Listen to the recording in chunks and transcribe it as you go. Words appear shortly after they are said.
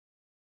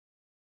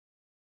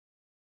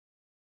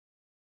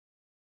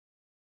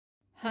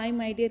Hi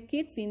my dear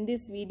kids, in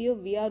this video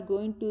we are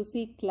going to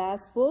see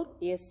class 4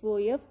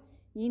 SOF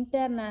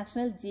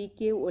International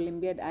GK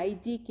Olympiad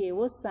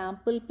IGKO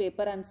sample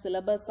paper and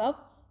syllabus of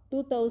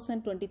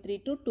 2023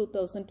 to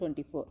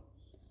 2024.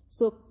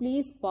 So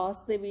please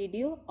pause the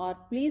video or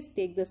please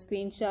take the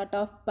screenshot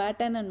of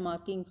pattern and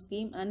marking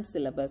scheme and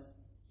syllabus.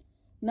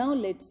 Now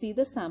let's see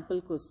the sample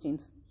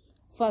questions.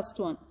 First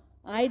one,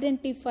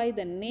 identify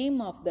the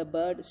name of the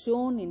bird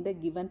shown in the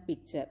given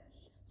picture.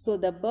 So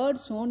the bird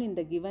shown in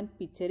the given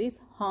picture is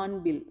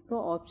hornbill. So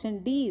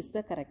option D is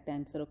the correct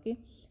answer. Okay.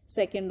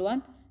 Second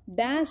one,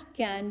 dash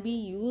can be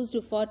used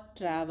for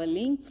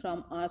traveling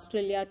from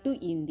Australia to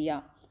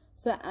India.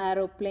 So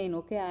aeroplane.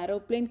 Okay.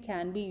 Aeroplane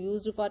can be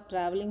used for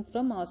traveling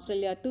from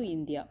Australia to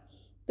India.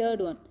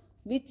 Third one,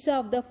 which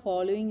of the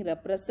following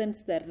represents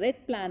the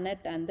red planet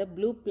and the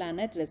blue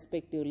planet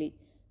respectively?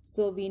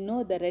 So we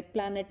know the red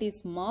planet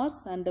is Mars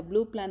and the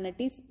blue planet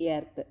is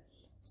Earth.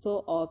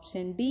 So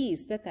option D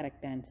is the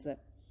correct answer.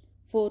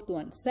 Fourth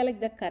one, select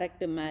the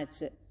correct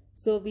match.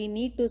 So we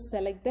need to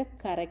select the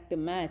correct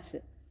match.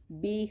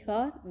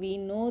 Bihar, we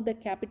know the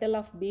capital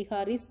of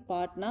Bihar is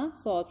Patna.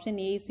 So option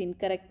A is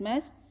incorrect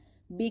match.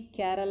 B,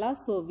 Kerala.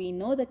 So we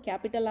know the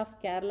capital of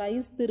Kerala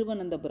is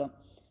Thiruvananthapuram.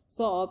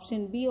 So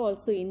option B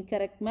also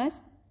incorrect match.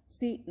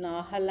 C,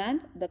 Nagaland.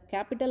 The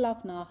capital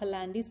of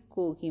Nagaland is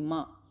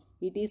Kohima.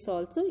 It is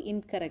also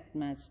incorrect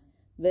match.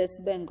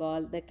 West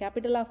Bengal, the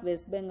capital of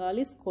West Bengal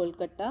is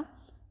Kolkata.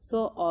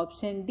 So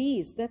option D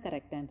is the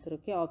correct answer.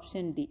 Okay,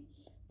 option D.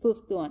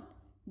 Fifth one,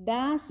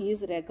 dash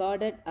is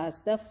regarded as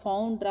the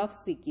founder of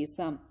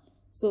Sikhism.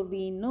 So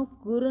we know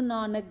Guru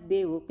Nanak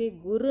Dev. Okay,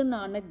 Guru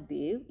Nanak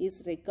Dev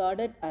is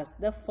regarded as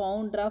the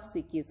founder of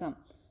Sikhism.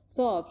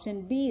 So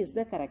option B is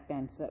the correct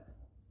answer.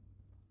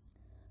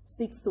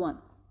 Sixth one,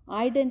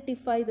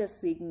 identify the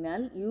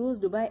signal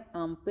used by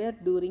umpire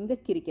during the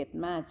cricket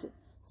match.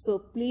 So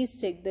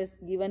please check the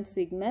given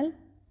signal.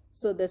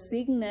 So the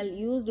signal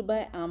used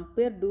by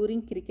umpire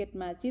during cricket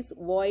match is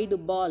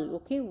void ball.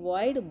 Okay,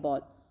 void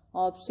ball.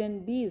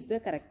 Option B is the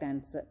correct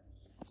answer.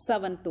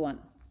 Seventh one,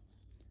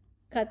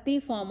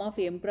 Kathi form of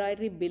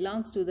embroidery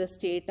belongs to the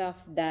state of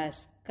dash.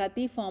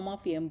 Kathi form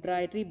of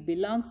embroidery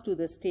belongs to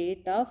the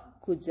state of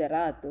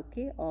Gujarat.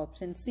 Okay,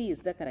 option C is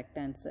the correct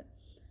answer.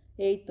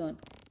 Eighth one,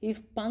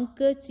 if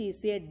Pankaj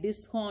is a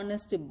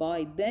dishonest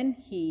boy, then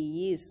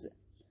he is.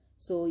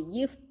 So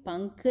if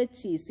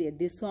Pankaj is a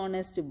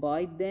dishonest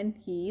boy, then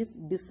he is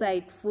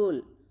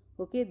deceitful.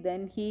 Okay,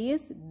 then he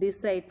is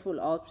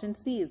deceitful. Option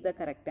C is the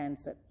correct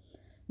answer.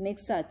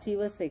 Next,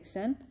 achiever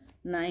section.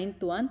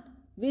 Ninth one,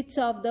 which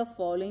of the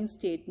following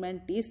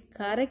statement is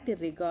correct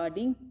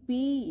regarding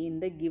P in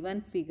the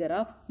given figure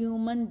of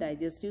human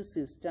digestive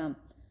system?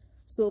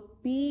 So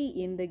P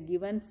in the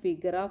given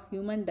figure of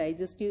human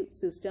digestive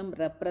system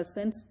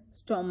represents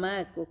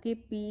stomach. Okay,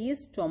 P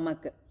is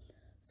stomach.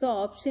 So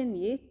option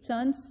A,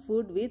 chunks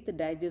food with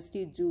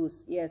digestive juice.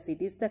 Yes,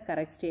 it is the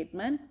correct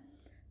statement.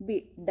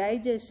 B,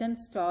 digestion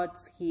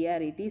starts here.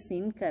 It is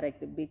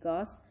incorrect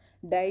because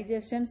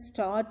digestion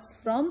starts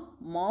from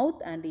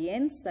mouth and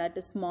ends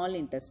at small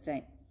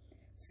intestine.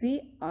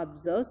 C,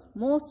 absorbs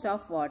most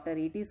of water.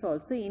 It is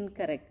also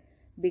incorrect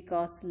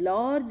because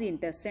large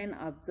intestine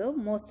absorbs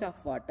most of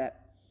water.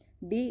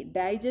 D,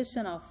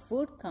 digestion of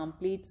food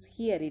completes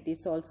here. It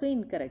is also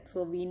incorrect.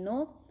 So we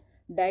know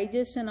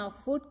digestion of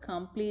food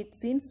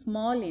completes in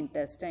small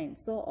intestine.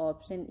 So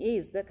option A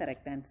is the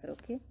correct answer.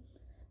 Okay.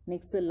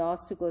 Next,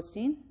 last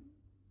question.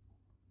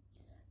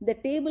 The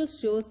table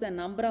shows the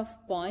number of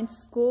points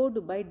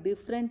scored by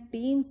different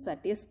teams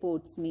at a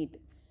sports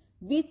meet.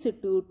 Which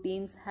two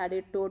teams had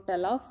a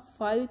total of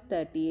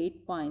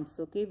 538 points?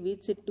 Okay.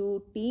 Which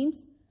two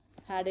teams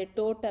had a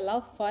total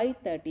of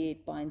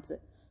 538 points?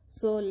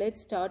 So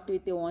let's start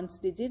with the ones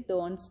digit. The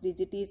ones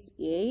digit is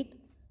 8.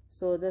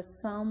 So the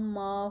sum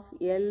of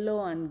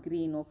yellow and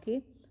green,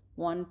 okay,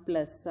 1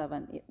 plus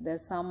 7. The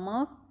sum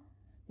of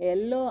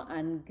yellow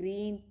and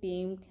green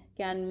team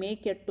can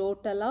make a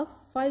total of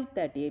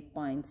 538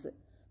 points.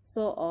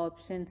 So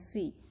option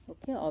C,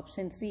 okay,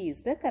 option C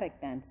is the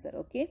correct answer,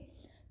 okay.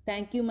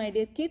 Thank you my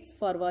dear kids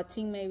for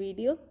watching my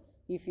video.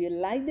 If you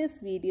like this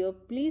video,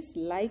 please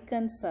like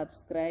and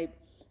subscribe.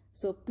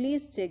 So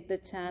please check the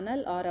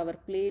channel or our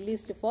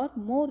playlist for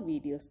more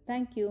videos.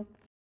 Thank you.